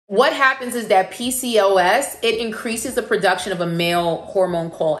What happens is that PCOS, it increases the production of a male hormone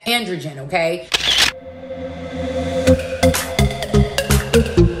called androgen, okay?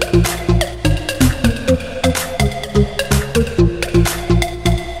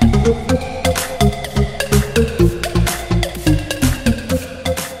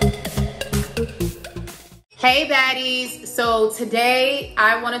 Hey baddies, so today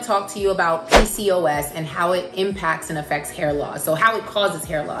I want to talk to you about PCOS and how it impacts and affects hair loss. So how it causes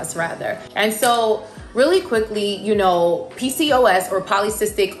hair loss rather. And so really quickly, you know, PCOS or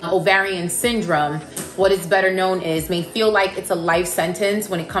Polycystic Ovarian Syndrome, what it's better known as, may feel like it's a life sentence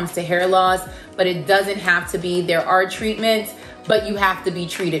when it comes to hair loss, but it doesn't have to be. There are treatments, but you have to be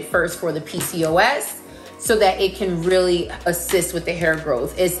treated first for the PCOS so that it can really assist with the hair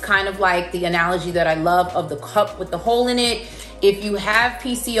growth. It's kind of like the analogy that I love of the cup with the hole in it. If you have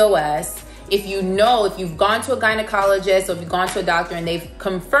PCOS, if you've gone to a gynecologist or if you've gone to a doctor and they've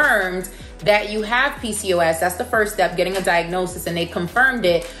confirmed that you have PCOS, that's the first step, getting a diagnosis, and they confirmed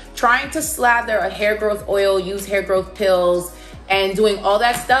it, trying to slather a hair growth oil, use hair growth pills, and doing all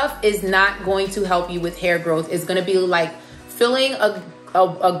that stuff is not going to help you with hair growth. It's gonna be like filling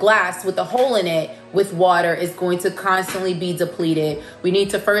a glass with a hole in it with water is going to constantly be depleted. We need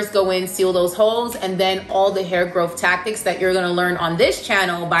to first go in, seal those holes, and then all the hair growth tactics that you're gonna learn on this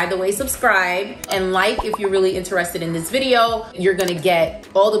channel. By the way, subscribe and like if you're really interested in this video. You're gonna get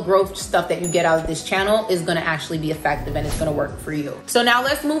all the growth stuff that you get out of this channel is gonna actually be effective and it's gonna work for you. So now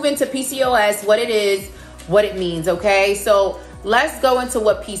let's move into PCOS, what it is, what it means, okay? So let's go into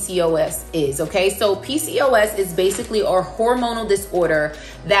what PCOS is, okay? So PCOS is basically a hormonal disorder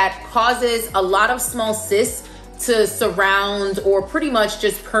that causes a lot of small cysts to surround or pretty much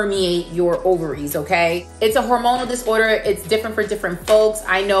just permeate your ovaries, okay? It's a hormonal disorder. It's different for different folks.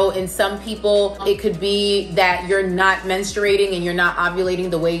 I know in some people, it could be that you're not menstruating and you're not ovulating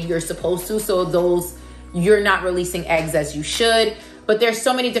the way you're supposed to. So you're not releasing eggs as you should. But there's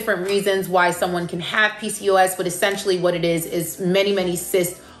so many different reasons why someone can have PCOS, but essentially what it is many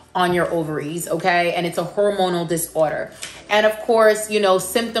cysts on your ovaries, okay? And it's a hormonal disorder. And of course, you know,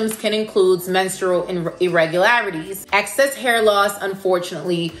 symptoms can include menstrual irregularities, excess hair loss,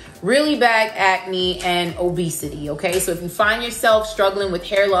 unfortunately, really bad acne, and obesity, okay? So if you find yourself struggling with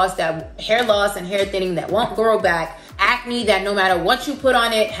hair loss and hair thinning that won't grow back, acne that no matter what you put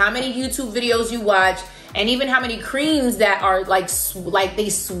on it, how many YouTube videos you watch, and even how many creams that are like they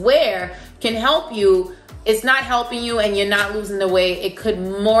swear can help you, it's not helping you and you're not losing the weight, it could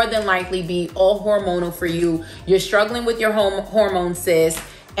more than likely be all hormonal for you. You're struggling with your hormone cyst,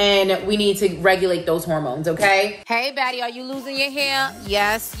 and we need to regulate those hormones, okay? Hey, baddie, are you losing your hair?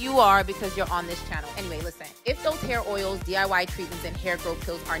 Yes, you are, because you're on this channel. Anyway, listen, if those hair oils, DIY treatments, and hair growth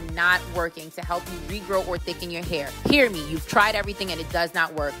pills are not working to help you regrow or thicken your hair, hear me, you've tried everything and it does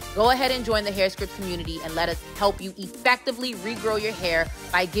not work. Go ahead and join the HairScripts community and let us help you effectively regrow your hair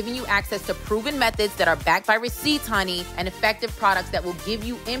by giving you access to proven methods that are backed by receipts, honey, and effective products that will give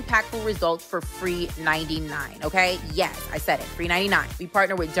you impactful results for free $99, okay? Yes, I said it, free $99. We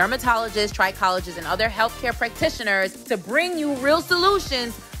partner with dermatologists, trichologists, and other healthcare practitioners to bring you real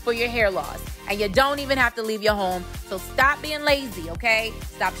solutions for your hair loss. And you don't even have to leave your home. So stop being lazy, okay?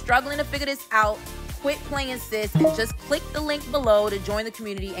 Stop struggling to figure this out. Quit playing sis and just click the link below to join the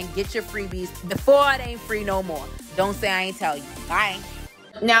community and get your freebies before it ain't free no more. Don't say I ain't tell you. Bye.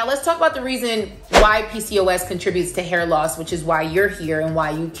 Now let's talk about the reason why PCOS contributes to hair loss, which is why you're here and why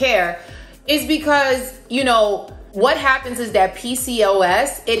you care, is because, you know, what happens is that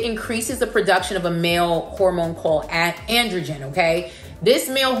PCOS, it increases the production of a male hormone called androgen, okay? This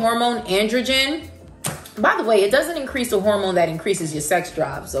male hormone, androgen, by the way, it doesn't increase the hormone that increases your sex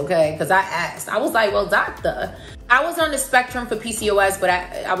drives, okay? Because I asked, I was like, well, doctor, I was on the spectrum for PCOS, but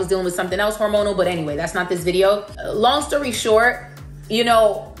I was dealing with something else hormonal, but anyway, that's not this video. Long story short, you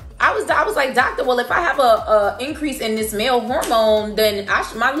know, I was like, doctor, well, if I have a increase in this male hormone, then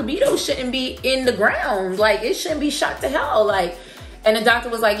my libido shouldn't be in the ground. Like, it shouldn't be shot to hell. Like, and the doctor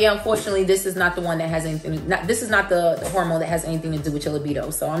was like, yeah, unfortunately, this is not the one that has anything, this is not the hormone that has anything to do with your libido.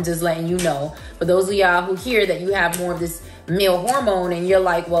 So I'm just letting you know, for those of y'all who hear that you have more of this male hormone and you're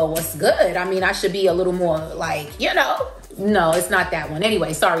like, well, what's good? I mean, I should be a little more like, you know. No, it's not that one.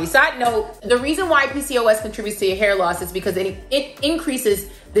 Anyway, sorry. Side note, the reason why PCOS contributes to your hair loss is because it increases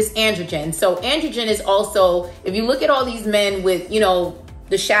this androgen. So androgen is also, if you look at all these men with, you know,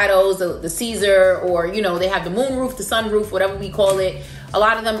 the shadows, the Caesar, or, you know, they have the moon roof, the sun roof, whatever we call it. A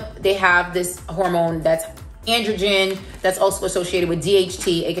lot of them, they have this hormone that's androgen, that's also associated with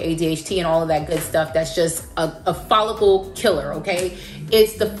DHT, aka DHT, and all of that good stuff. That's just a follicle killer, okay?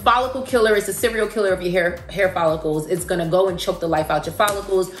 It's the follicle killer. It's the serial killer of your hair follicles. It's gonna go and choke the life out your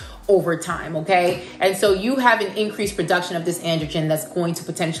follicles over time, okay? And so you have an increased production of this androgen that's going to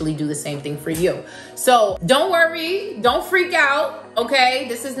potentially do the same thing for you. So don't worry, don't freak out, okay?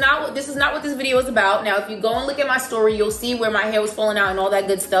 This is not what this video is about. Now, if you go and look at my story, you'll see where my hair was falling out and all that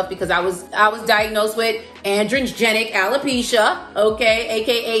good stuff, because I was diagnosed with androgenic alopecia, okay,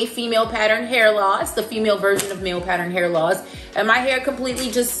 aka female pattern hair loss, the female version of male pattern hair loss, and my hair completely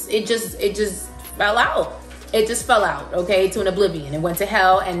just fell out. It just fell out, okay, to an oblivion. It went to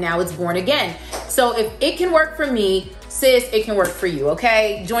hell, and now it's born again. So if it can work for me, sis, it can work for you,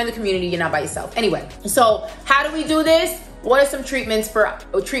 okay? Join the community, you're not by yourself. Anyway, so how do we do this? What are some treatment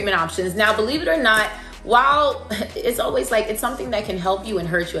options? Now, believe it or not, while it's always like, it's something that can help you and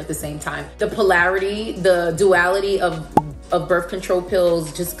hurt you at the same time. The polarity, the duality of birth control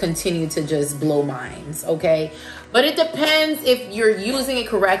pills just continue to just blow minds, okay? But it depends if you're using it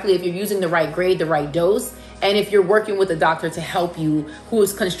correctly, if you're using the right grade, the right dose, and if you're working with a doctor to help you who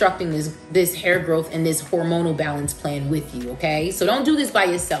is constructing this hair growth and this hormonal balance plan with you, okay? So don't do this by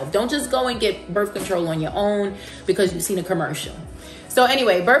yourself. Don't just go and get birth control on your own because you've seen a commercial. So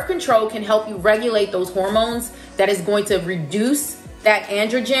anyway, birth control can help you regulate those hormones that is going to reduce that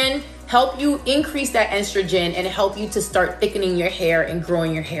androgen, help you increase that estrogen, and help you to start thickening your hair and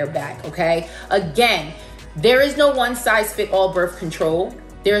growing your hair back, okay? Again, there is no one-size-fit-all birth control.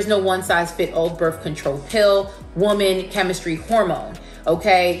 There is no one-size-fit-all birth control pill, woman, chemistry, hormone,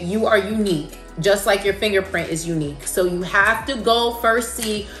 okay? You are unique, just like your fingerprint is unique. So you have to go first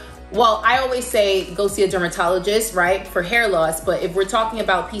see, well, I always say go see a dermatologist, right, for hair loss. But if we're talking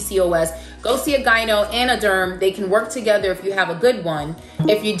about PCOS, go see a gyno and a derm. They can work together if you have a good one.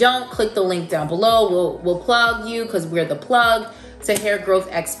 If you don't, click the link down below. We'll plug you, because we're the plug to hair growth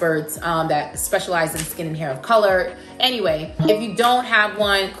experts that specialize in skin and hair of color. Anyway, if you don't have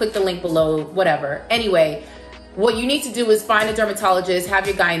one, click the link below, whatever. Anyway, what you need to do is find a dermatologist, have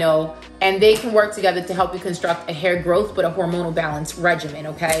your gyno, and they can work together to help you construct a hair growth but a hormonal balance regimen,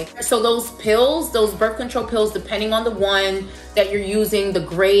 okay? So those pills, those birth control pills, depending on the one that you're using, the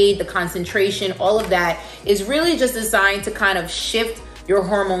grade, the concentration, all of that is really just designed to kind of shift your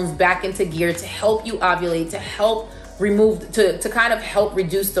hormones back into gear, to help you ovulate, to help to kind of help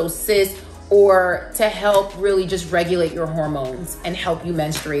reduce those cysts, or to help really just regulate your hormones and help you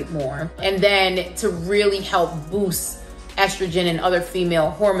menstruate more. And then to really help boost estrogen and other female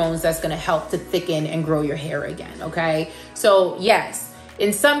hormones that's gonna help to thicken and grow your hair again, okay? So yes,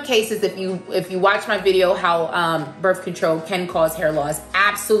 in some cases, if you watch my video how birth control can cause hair loss,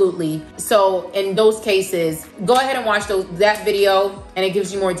 absolutely. So in those cases, go ahead and watch that video, and it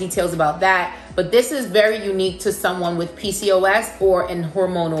gives you more details about that. But this is very unique to someone with PCOS or an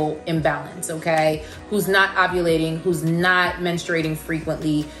hormonal imbalance, okay? Who's not ovulating, who's not menstruating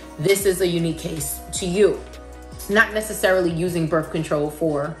frequently. This is a unique case to you. Not necessarily using birth control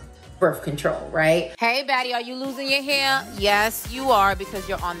for birth control, right? Hey, baddie, are you losing your hair? Yes, you are, because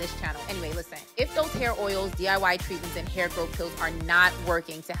you're on this channel. Anyway, listen, if those hair oils, DIY treatments, and hair growth pills are not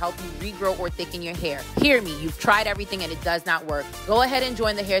working to help you regrow or thicken your hair, hear me, you've tried everything and it does not work. Go ahead and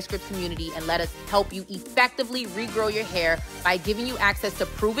join the HairScripts community and let us help you effectively regrow your hair by giving you access to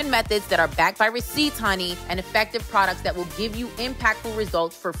proven methods that are backed by receipts, honey, and effective products that will give you impactful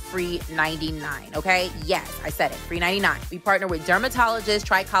results for free $99, okay? Yes, I said it, free $99. We partner with dermatologists,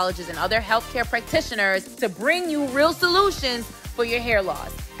 trichologists, and other healthcare practitioners to bring you real solutions for your hair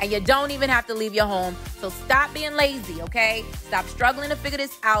loss. And you don't even have to leave your home. So stop being lazy, okay? Stop struggling to figure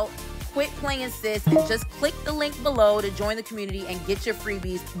this out. Quit playing sis, and just click the link below to join the community and get your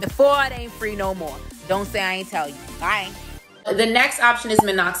freebies before it ain't free no more. Don't say I ain't tell you. Bye. The next option is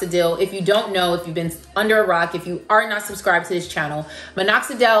Minoxidil. If you don't know, if you've been under a rock, if you are not subscribed to this channel,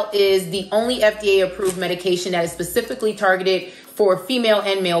 Minoxidil is the only FDA-approved medication that is specifically targeted for female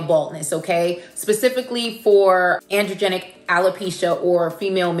and male baldness, okay? Specifically for androgenic alopecia or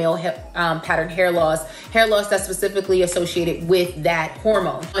female male pattern hair loss that's specifically associated with that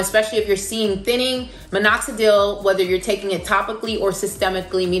hormone. Especially if you're seeing thinning, Minoxidil, whether you're taking it topically or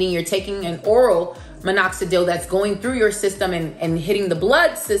systemically, meaning you're taking an oral Minoxidil that's going through your system and hitting the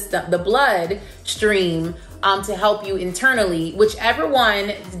blood stream to help you internally, whichever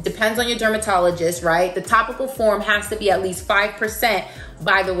one, depends on your dermatologist, right? The topical form has to be at least 5%,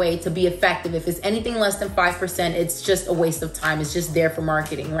 by the way, to be effective. If it's anything less than 5%, it's just a waste of time. It's just there for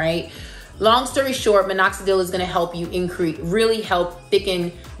marketing, right? long story short, minoxidil is going to help you really help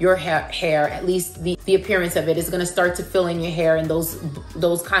thicken your hair. At least the appearance of it is going to start to fill in your hair in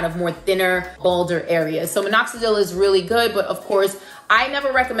those kind of more thinner, balder areas. So minoxidil is really good, but of course, I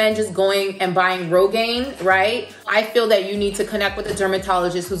never recommend just going and buying Rogaine, right? I feel that you need to connect with a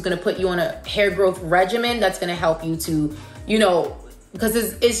dermatologist who's going to put you on a hair growth regimen that's going to help you to, you know, because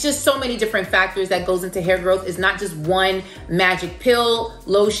it's just so many different factors that goes into hair growth. It's not just one magic pill,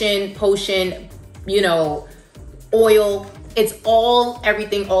 lotion, potion, you know, oil. It's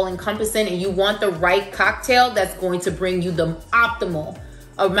everything all encompassing, and you want the right cocktail that's going to bring you the optimal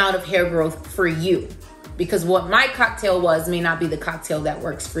amount of hair growth for you. Because what my cocktail was may not be the cocktail that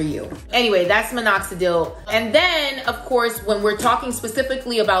works for you. Anyway, that's minoxidil. And then, of course, when we're talking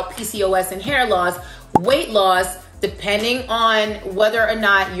specifically about PCOS and hair loss, weight loss, depending on whether or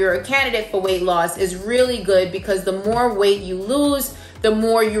not you're a candidate for weight loss, is really good, because the more weight you lose, the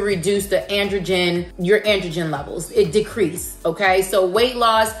more you reduce your androgen levels. It decreases, okay? So weight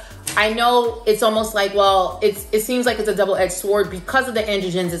loss, I know it's almost like, well, it seems like it's a double-edged sword because of the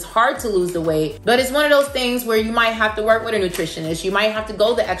androgens. It's hard to lose the weight, but it's one of those things where you might have to work with a nutritionist. You might have to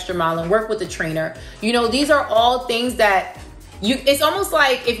go the extra mile and work with a trainer. You know, these are all things that it's almost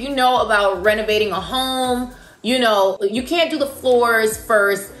like if you know about renovating a home, you know, you can't do the floors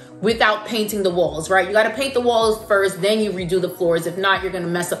first without painting the walls, right? You got to paint the walls first, then you redo the floors. If not, you're going to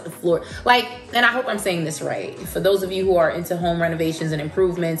mess up the floor. And I hope I'm saying this right. For those of you who are into home renovations and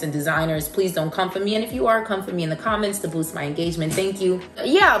improvements and designers, please don't come for me. And if you are, come for me in the comments to boost my engagement. Thank you.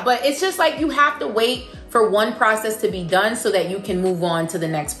 Yeah, but it's just like you have to wait for one process to be done so that you can move on to the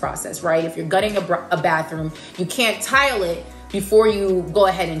next process, right? If you're gutting a bathroom, you can't tile it before you go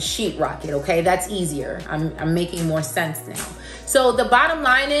ahead and sheetrock it, okay? That's easier. I'm making more sense now. So the bottom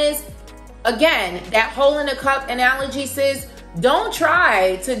line is, again, that hole in the cup analogy, sis, don't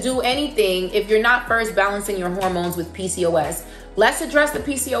try to do anything if you're not first balancing your hormones with PCOS. Let's address the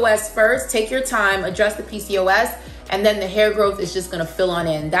PCOS first. Take your time, address the PCOS, and then the hair growth is just gonna fill on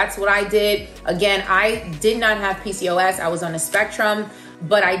in. That's what I did. Again, I did not have PCOS. I was on a spectrum,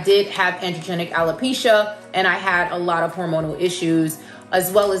 but I did have androgenic alopecia, and I had a lot of hormonal issues, as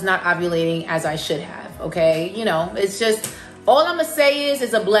well as not ovulating as I should have, okay? You know, it's just, all I'm gonna say is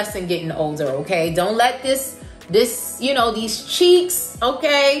it's a blessing getting older, okay? Don't let this, you know, these cheeks,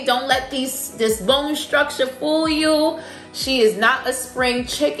 okay? Don't let this bone structure fool you. She is not a spring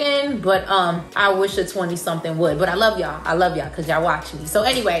chicken, but I wish a 20-something would. But I love y'all because y'all watch me. So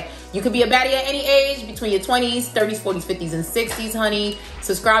anyway, you could be a baddie at any age, between your 20s, 30s, 40s, 50s, and 60s, honey.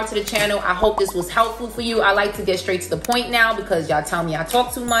 Subscribe to the channel. I hope this was helpful for you. I like to get straight to the point now because y'all tell me I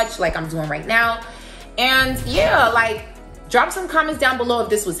talk too much, like I'm doing right now. And yeah, like, drop some comments down below if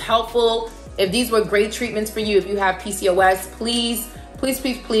this was helpful, if these were great treatments for you. If you have PCOS, please, please,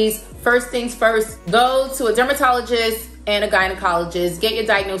 please, please, first things first, go to a dermatologist and a gynecologist. Get your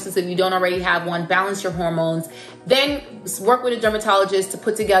diagnosis if you don't already have one. Balance your hormones. Then work with a dermatologist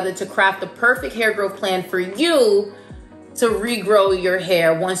to craft the perfect hair growth plan for you to regrow your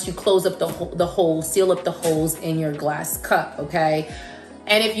hair once you close up the hole, seal up the holes in your glass cup, okay?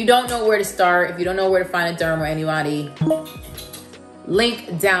 And if you don't know where to start, if you don't know where to find a derm or anybody,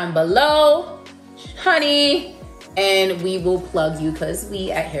 link down below, honey, and we will plug you because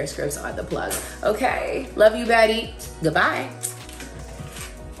we at HairScripts are the plug. Okay, love you, baddie. Goodbye.